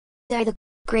They're the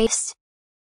greatest.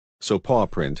 So Paw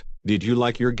Print, did you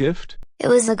like your gift? It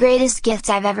was the greatest gift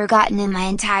I've ever gotten in my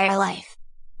entire life.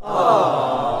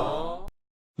 Aww.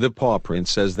 The Paw Print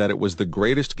says that it was the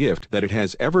greatest gift that it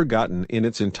has ever gotten in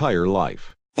its entire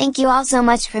life. Thank you all so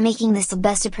much for making this the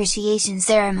best appreciation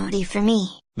ceremony for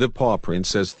me. The Paw Print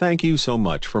says thank you so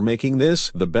much for making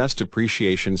this the best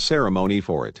appreciation ceremony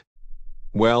for it.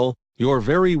 Well, you're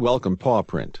very welcome, Paw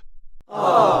Print.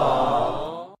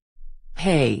 Aww.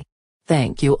 Hey.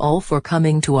 Thank you all for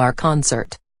coming to our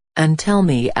concert. And tell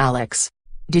me, Alex,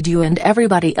 did you and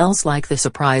everybody else like the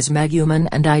surprise Megumin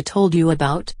and I told you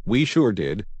about? We sure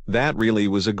did. That really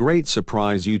was a great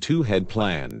surprise you two had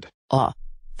planned. Aw.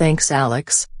 Thanks,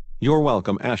 Alex. You're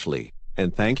welcome, Ashley.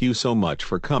 And thank you so much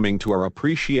for coming to our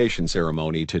appreciation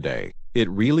ceremony today. It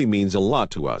really means a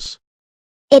lot to us.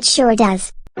 It sure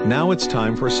does. Now it's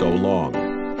time for So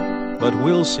Long. But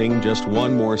we'll sing just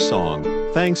one more song.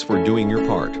 Thanks for doing your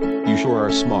part. You sure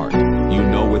are smart. You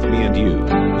know, with me and you,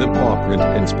 the Paw Print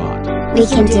and Spot, We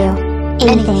can do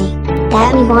anything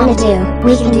that we want to do.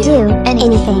 We can do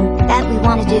anything that we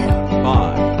want to do.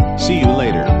 Bye. See you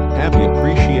later. Happy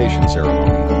appreciation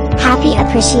ceremony. Happy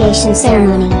appreciation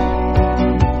ceremony.